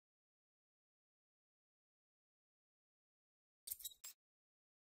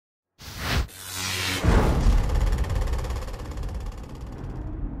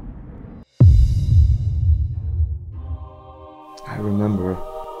remember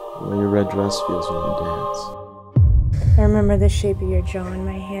the way your red dress feels when you dance. I remember the shape of your jaw in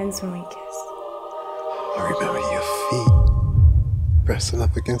my hands when we kissed. I remember your feet pressing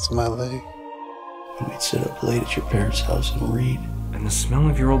up against my leg. And we'd sit up late at your parents' house and read. And the smell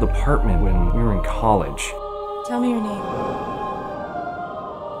of your old apartment when we were in college. Tell me your name.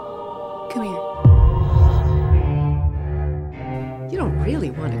 Come here. You don't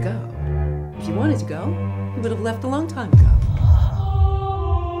really want to go. If you wanted to go, you would have left a long time ago.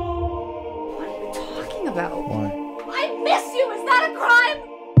 What are you talking about? Why? I miss you! Is that a crime?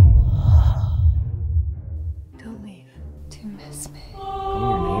 Don't leave to miss me. Tell me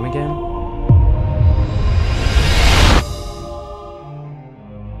your name again?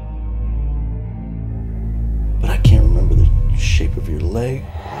 But I can't remember the shape of your leg,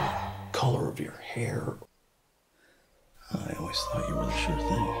 color of your hair. I always thought you were the sure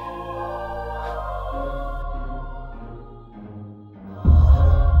thing.